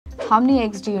how many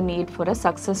eggs do you need for a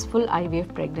successful IVF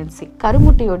pregnancy?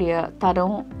 கருமுட்டையோடைய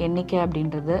தரம் எண்ணிக்கை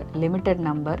அப்படின்றது limited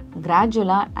number.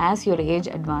 Gradually as your age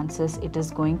advances it is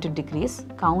going to decrease.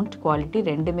 Count, quality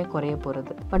ரெண்டுமே குறைய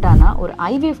போறது. But ஆனா ஒரு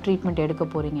IVF treatment எடுக்க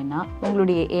போறீங்கன்னா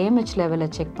உங்களுடைய AMH லெவலை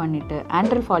செக் பண்ணிட்டு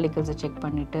antral follicles செக்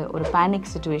பண்ணிட்டு ஒரு பேனிக்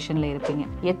சிச்சுவேஷன்ல இருப்பீங்க.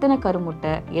 எத்தனை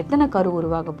கருமுட்டை எத்தனை கரு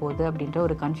உருவாக போகுது அப்படின்ற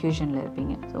ஒரு கன்ஃபியூஷன்ல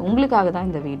இருப்பீங்க. ஸோ உங்களுக்காக தான்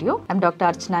இந்த video. I'm Dr.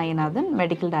 Archana S Ayyanathan,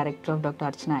 Medical Director of Dr.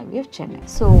 Archana IVF Chennai.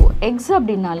 So eggs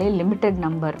அப்படினாலே limited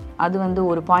number. அது வந்து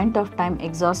ஒரு point of time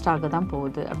exhaust ஆக தான்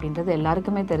போகுது அப்படின்றது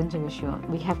எல்லாருக்குமே தெரிஞ்ச விஷயம்.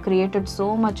 We have created so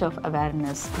much of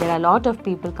awareness. There are a lot of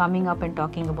people coming up and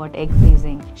talking about egg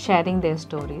freezing, sharing their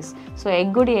stories. So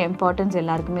egg உடைய இம்பார்ட்டன்ஸ்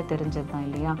எல்லாருக்குமே தெரிஞ்சது தான்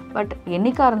இல்லையா? பட்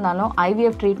என்னைக்கா இருந்தாலும்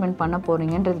IVF ட்ரீட்மெண்ட் பண்ண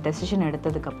போறீங்கன்றது டெசிஷன்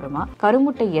எடுத்ததுக்கு அப்புறமா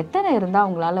கருமுட்டை எத்தனை இருந்தா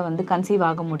உங்களால வந்து கன்சீவ்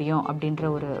ஆக முடியும் அப்படின்ற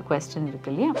ஒரு क्वेश्चन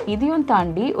இருக்கு இல்லையா? இதையும்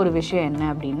தாண்டி ஒரு விஷயம் என்ன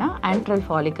அப்படின்னா antral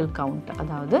follicle count.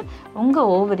 அதாவது உங்க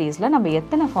ஓவரீஸ்ல நம்ம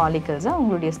எத்தனை ஃபாலிகல்ஸை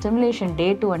உங்களுடைய ஸ்டிமுலேஷன் டே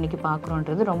 2 அன்னைக்கு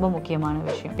பார்க்குறோன்றது ரொம்ப முக்கியமான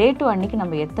விஷயம். டே 2 அன்னைக்கு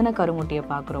நம்ம எத்தனை கருமுட்டையை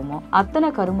பார்க்குறோமோ அத்தனை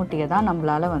கருமுட்டையை தான்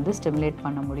நம்மளால வந்து ஸ்டிமுலேட்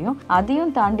பண்ண முடியும்.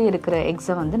 அதையும் தாண்டி இருக்கிற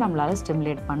எக்ஸை வந்து நம்மளால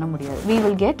ஸ்டிமுலேட் பண்ண முடியாது. We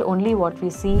will get only what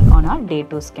we see on our day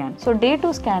 2 scan. So day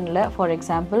 2 scanல for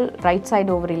example right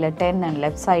side ovariல 10 and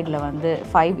left sideல வந்து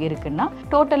 5 இருக்குன்னா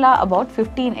டோட்டலா about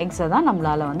 15 எக்ஸை தான்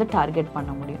நம்மளால வந்து டார்கெட்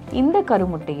பண்ண முடியும். இந்த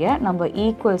கருமுட்டையை நம்ம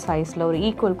ஈக்குவல் சைஸ்ல ஒரு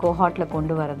ஈக்குவல் கோஹார்ட்ல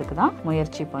கொண்டு வரதுக்கு தான்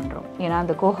முயற்சி பண்றோம். ஏன்னா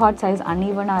அந்த கோஹார்ட் சைஸ்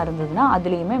அன்ஈவனா இருந்ததுன்னா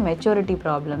அதுலயுமே மெச்சூரிட்டி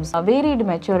ப்ராப்ளம்ஸ் வேரியட்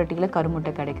மெச்சூரிட்டியில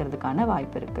கருமுட்டை கிடைக்கிறதுக்கான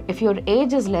வாய்ப்பு இருக்கு. If your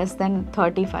age is less than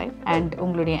 35 and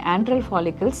உங்களுடைய ஆண்ட்ரல்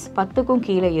ஃபாலிகல்ஸ் 10க்கும்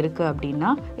கீழே இருக்கு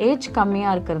அப்படின்னா ஏஜ் கம்மியா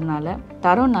இருக்கிறதுனால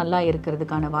தரம் நல்லா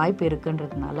இருக்கிறதுக்கான வாய்ப்பு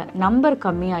இருக்குன்றதுனால நம்பர்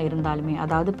கம்மியா இருந்தாலுமே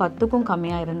அதாவது 10க்கும்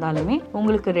கம்மியா இருந்தாலுமே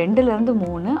உங்களுக்கு 2ல இருந்து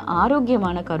 3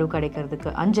 ஆரோக்கியமான கரு கிடைக்கிறதுக்கு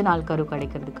 5 நாள் கரு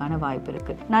கிடைக்கிறதுக்கான வாய்ப்பு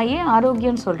இருக்கு. நான் ஏன்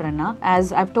ஆரோக்கியம் சொல்றேன்னா as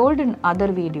I've told in other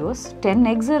videos 10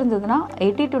 eggs இருந்ததுன்னா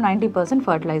 80 to 90%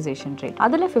 fertilization rate.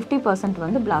 அதுல 50%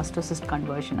 வந்து blastocyst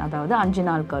conversion அதாவது 5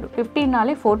 நாள் கரு. 15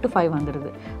 நாளே 4 to 5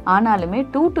 வந்துருது. ஆனாலுமே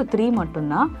 2 to 3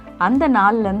 மட்டும்தான் அந்த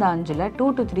 4ல இருந்து 5ல 2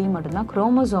 to 3 மட்டும்தான்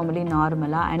குரோமோசோமலி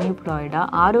நார்மலா அனியூப்ளாய்டா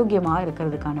ஆரோக்கியமா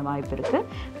இருக்கிறதுக்கான வாய்ப்பு இருக்கு.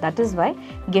 That is why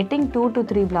getting 2 to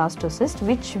 3 blastocyst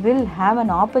which will have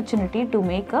an opportunity to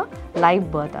make a live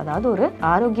birth அதாவது ஒரு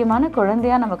ஆரோக்கியமான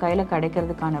குழந்தையா நம்ம கையில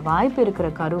கிடைக்கிறதுக்கான வாய்ப்பு இருக்கிற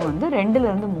கரு வந்து 2ல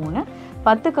இருந்து 3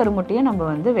 10 கருமுட்டையை நம்ம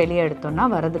வந்து வெளியே எடுத்தோம்னா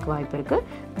வரதுக்கு வாய்ப்பு இருக்கு.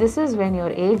 This is when your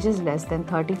age is less than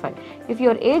 35. If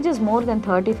your age is more than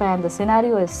 35 and the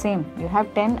scenario is same, you have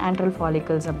 10 antral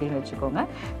follicles அப்படின்னு வச்சுக்கோங்க,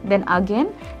 then again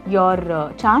your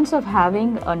chance of having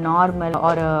a normal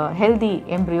or a healthy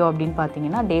embryo அப்படின்னு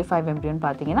பார்த்தீங்கன்னா day 5 embryo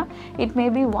பார்த்தீங்கன்னா it may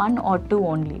be 1 or 2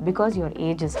 only because your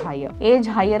age is higher. Age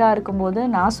ஹையரா இருக்கும்போது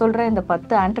நான் சொல்ற இந்த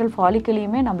 10 antral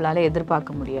follicle-யுமே நம்மளால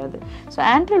எதிர்பார்க்க முடியாது. ஸோ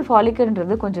antral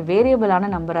follicle-ன்றது கொஞ்சம்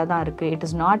வேரியபிளான நம்பரா தான் இருக்கு. It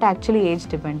is not actually age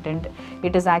dependent.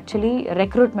 It is actually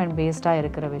recruitment based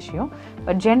இருக்கிற விஷயம்.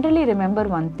 But generally remember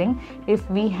one thing, if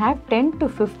we have 10 to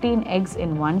 15 eggs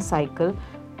in one cycle,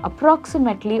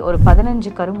 approximately ஒரு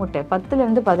 15 கருமுட்டை 10ல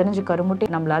இருந்து 15 கருமுட்டை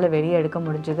நம்மளால வெளியே எடுக்க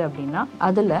முடிஞ்சது அப்படின்னா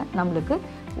அதுல நம்மளுக்கு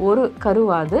ஒரு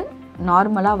கருவாது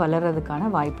நார்மலா வளர்றதுக்கான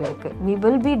வாய்ப்பு இருக்கு. We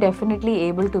will be definitely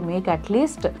able to make at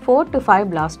least 4 to 5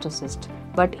 blastocysts.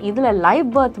 But இதுல லைவ்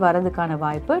பர்த் வரதுக்கான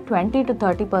வாய்ப்பு 20 to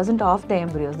 30% of the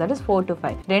எம்பிரியோஸ், that is 4 to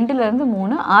 5. 2ல இருந்து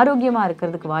 3 ஆரோக்கியமா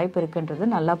இருக்கிறதுக்கு வாய்ப்பு இருக்குன்றது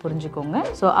நல்லா புரிஞ்சுக்கோங்க.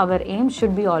 So our aim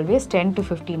should be always 10 to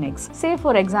 15 eggs. Say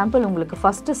for example உங்களுக்கு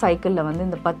ஃபர்ஸ்ட் சைக்கிளில் வந்து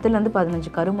இந்த 10ல இருந்து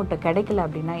 15 கருமுட்டை கிடைக்கல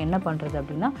அப்படின்னா என்ன பண்றது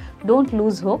அப்படின்னா don't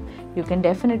loose hope. You can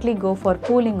definitely go for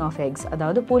pooling of X,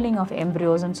 அதாவது பூலிங் ஆஃப்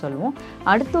எம்பிரியோஸ்ன்னு சொல்லுவோம்.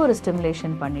 அடுத்து ஒரு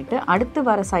ஸ்டிமுலேஷன் பண்ணிட்டு அடுத்து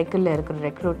வர சைக்கிளில் இருக்கிற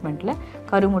ரெக்ரூட்மெண்ட்ல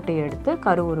கருமுட்டையை எடுத்து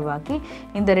கரு உருவாக்கி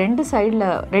இந்த 2 சைடில்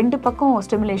 2 பக்கம்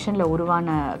ஸ்டிமுலேஷன்ல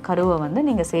உருவான கருவை வந்து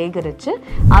நீங்க சேகரிச்சு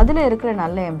அதுல இருக்கிற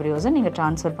நல்ல எம்பிரியோஸை நீங்க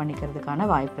ட்ரான்ஸ்ஃபர் பண்ணிக்கிறதுக்கான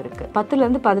வாய்ப்பு இருக்கு. 10ல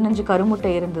இருந்து 15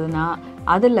 கருமுட்டை இருந்ததுன்னா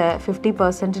அதுல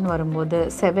 50% வரும்போது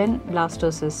 7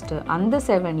 பிளாஸ்டோசிஸ்ட், அந்த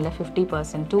 7ல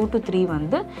 50% 2 to 3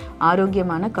 வந்து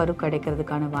ஆரோக்கியமான கரு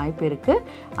கிடைக்கிறதுக்கான வாய்ப்பு இருக்கு.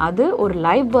 அது ஒரு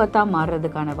லைவ் பர்த்தா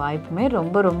மாறுறதுக்கான வாய்ப்புமே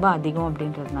ரொம்ப ரொம்ப அதிகம்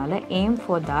அப்படின்றதுனால aim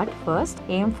for that first.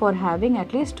 Aim for having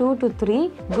at least 2 to 3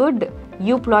 good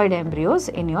euploid embryos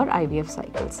in your IVF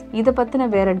cycles. இத பத்தின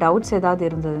வேற டவுட்ஸ் ஏதாவது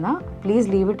இருந்ததுன்னா please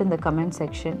leave it in the comment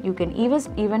section. You can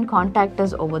even contact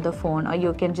us over the phone or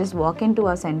you can just walk into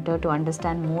our center to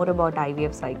understand more about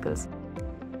IVF cycles.